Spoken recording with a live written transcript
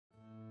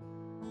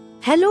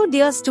Hello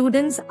dear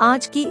students,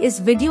 आज की इस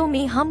वीडियो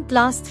में हम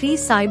क्लास 3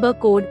 साइबर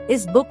कोड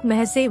इस बुक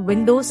में से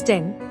विंडोज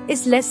 10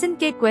 इस लेसन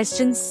के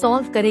क्वेश्चंस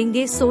सॉल्व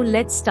करेंगे। So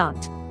let's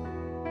start.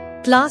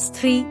 Class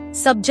 3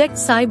 subject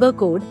cyber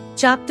code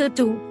chapter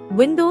 2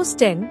 Windows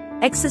 10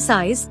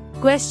 exercise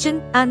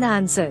question and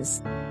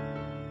answers.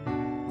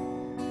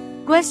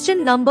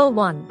 Question number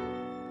 1,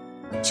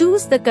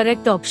 choose the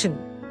correct option.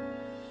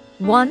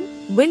 1.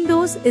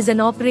 Windows is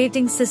an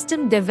operating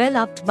system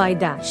developed by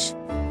dash.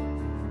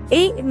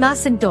 A.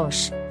 Macintosh.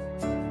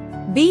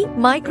 B.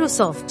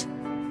 Microsoft.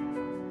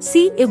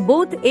 C. If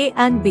both A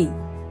and B.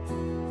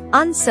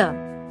 Answer: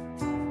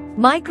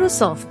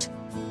 Microsoft.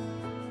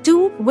 2.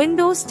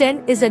 Windows 10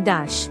 is a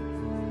dash.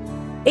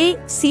 A.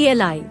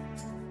 CLI.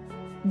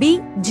 B.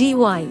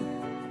 GUI.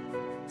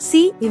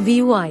 C.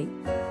 VUI.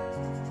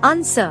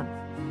 Answer: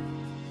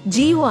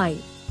 GUI.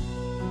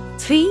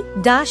 3.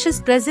 Dash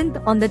is present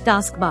on the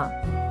taskbar.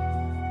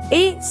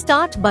 A.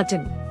 Start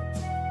button.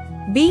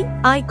 B.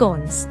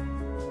 Icons.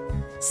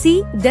 C.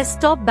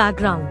 Desktop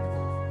background.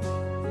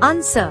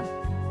 Answer: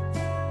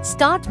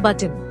 Start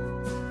button.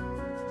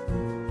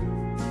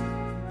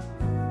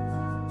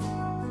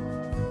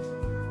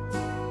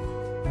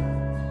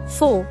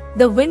 4.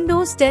 The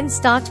Windows 10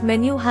 Start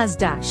menu has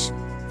dash.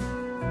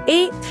 A.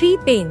 3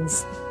 panes.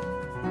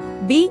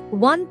 B.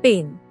 1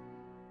 pane.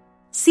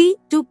 C.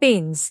 2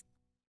 panes.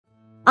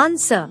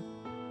 Answer: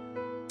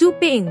 2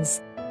 panes.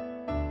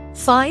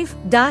 5.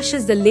 Dash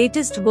is the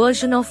latest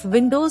version of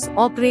Windows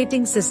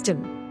operating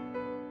system.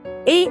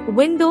 A.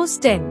 Windows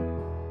 10.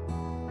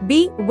 B.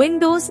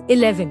 Windows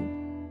 11.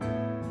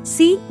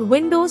 C.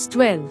 Windows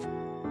 12.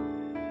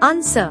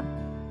 Answer: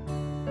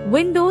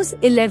 Windows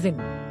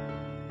 11.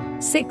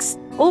 6.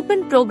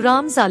 Open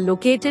programs are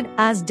located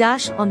as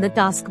dash on the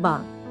taskbar.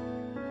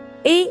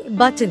 A.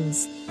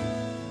 Buttons.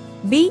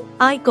 B.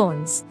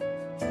 Icons.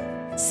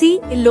 C.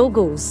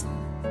 Logos.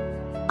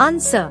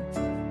 Answer: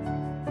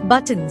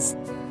 Buttons.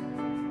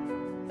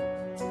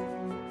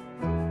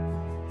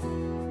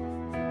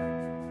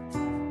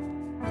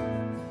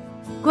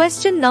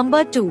 Question number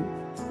 2.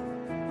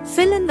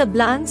 Fill in the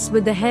blanks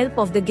with the help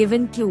of the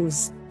given clues.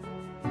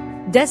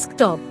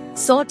 Desktop,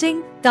 sorting,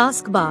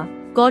 taskbar,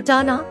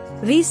 Cortana,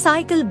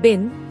 recycle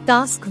bin,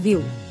 task view.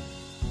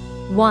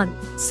 1.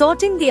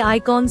 Sorting the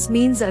icons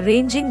means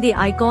arranging the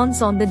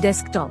icons on the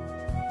desktop.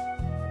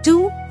 2.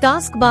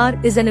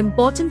 Taskbar is an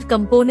important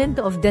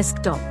component of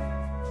desktop.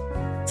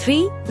 3.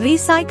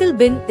 Recycle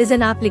bin is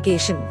an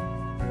application.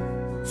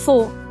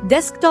 4.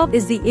 Desktop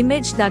is the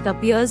image that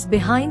appears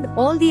behind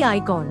all the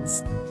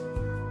icons.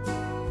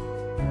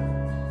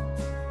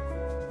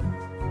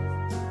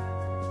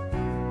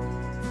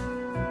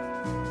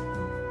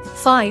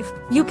 5.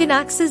 You can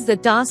access the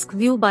task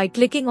view by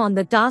clicking on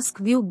the task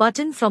view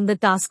button from the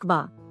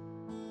taskbar.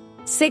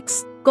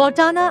 6.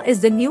 Cortana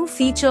is the new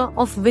feature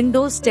of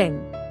Windows 10.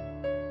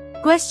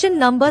 Question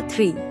number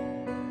 3.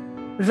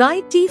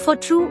 Write T for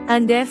true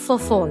and F for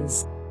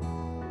false.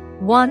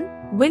 1.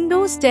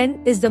 Windows 10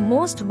 is the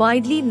most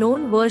widely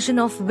known version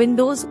of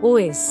Windows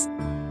OS.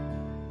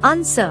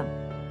 Answer: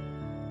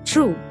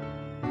 True.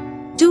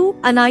 2.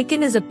 An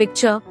icon is a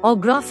picture or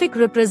graphic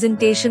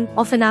representation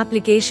of an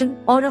application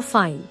or a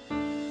file.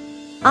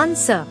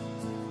 Answer: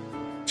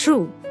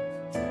 True.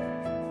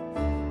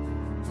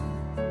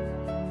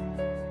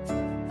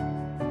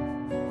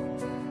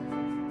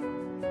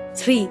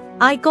 3.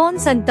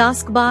 Icons and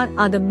taskbar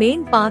are the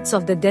main parts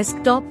of the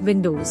desktop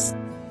Windows.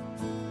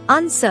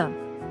 Answer: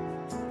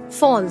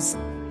 False.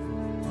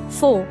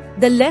 4.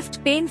 The left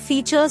pane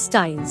features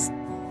tiles.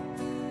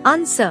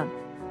 Answer: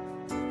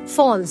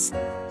 False.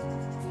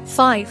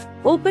 5.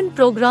 Open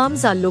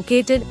programs are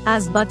located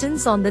as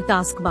buttons on the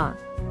taskbar.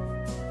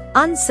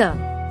 Answer: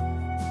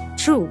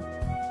 True.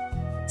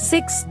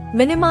 6.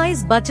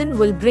 Minimize button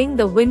will bring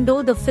the window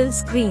the fill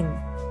screen.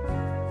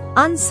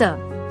 Answer: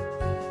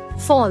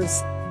 False.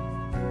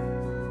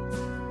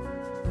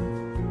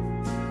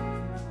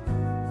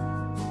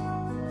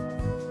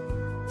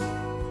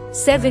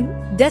 7.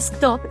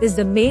 Desktop is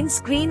the main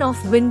screen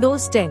of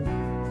Windows 10.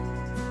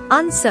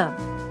 Answer: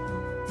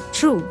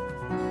 True.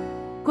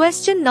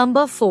 Question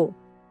number 4.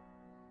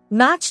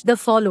 Match the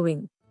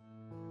following.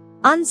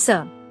 Answer: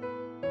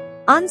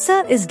 Answer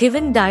is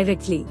given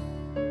directly.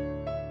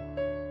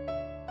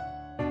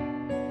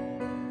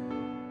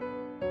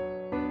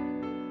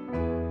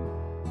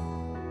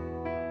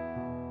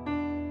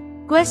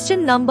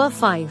 Question number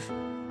 5.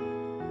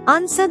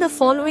 Answer the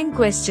following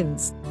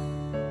questions.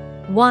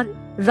 1.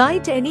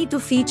 Write any two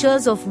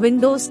features of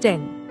Windows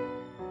 10.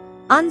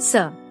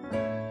 Answer: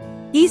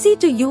 Easy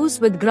to use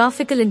with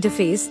graphical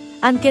interface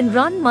and can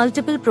run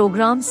multiple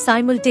programs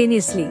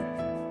simultaneously.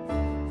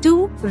 2.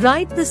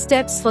 Write the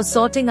steps for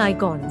sorting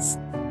icons.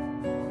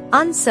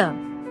 Answer: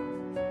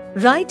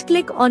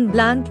 Right-click on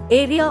blank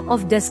area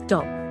of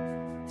desktop.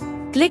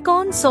 Click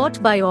on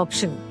Sort by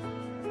option.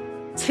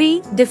 3.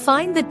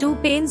 Define the 2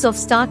 panes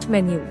of Start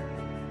menu.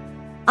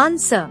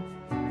 Answer: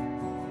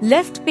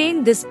 Left pane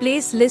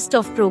displays list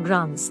of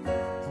programs.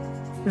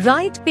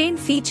 Right pane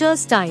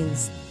features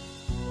tiles.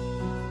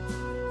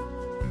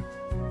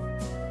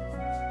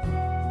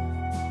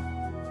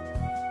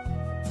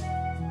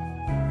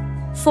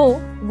 4.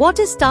 What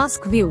is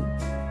task view?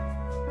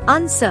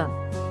 Answer.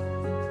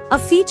 A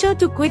feature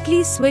to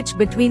quickly switch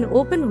between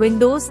open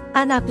windows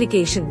and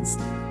applications.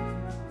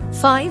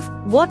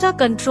 5. What are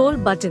control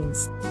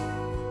buttons?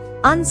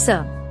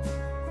 Answer.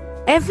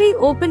 Every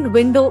open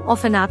window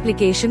of an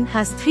application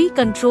has 3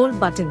 control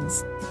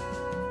buttons.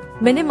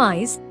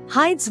 Minimize,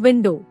 hides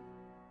window.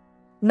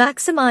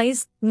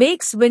 Maximize,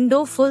 makes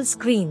window full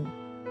screen.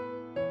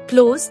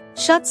 Close,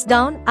 shuts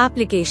down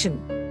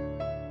application.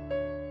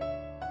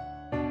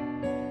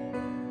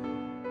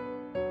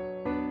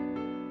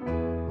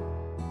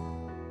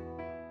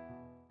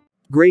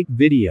 Great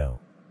video.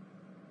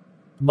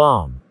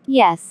 Mom,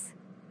 Yes.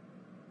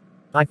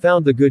 I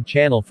found the good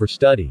channel for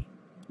study.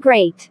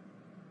 Great.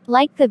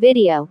 Like the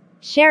video.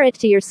 Share it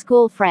to your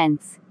school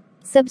friends.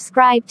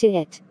 Subscribe to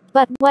it.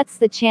 But what's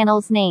the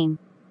channel's name?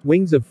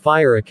 Wings of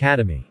Fire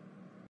Academy.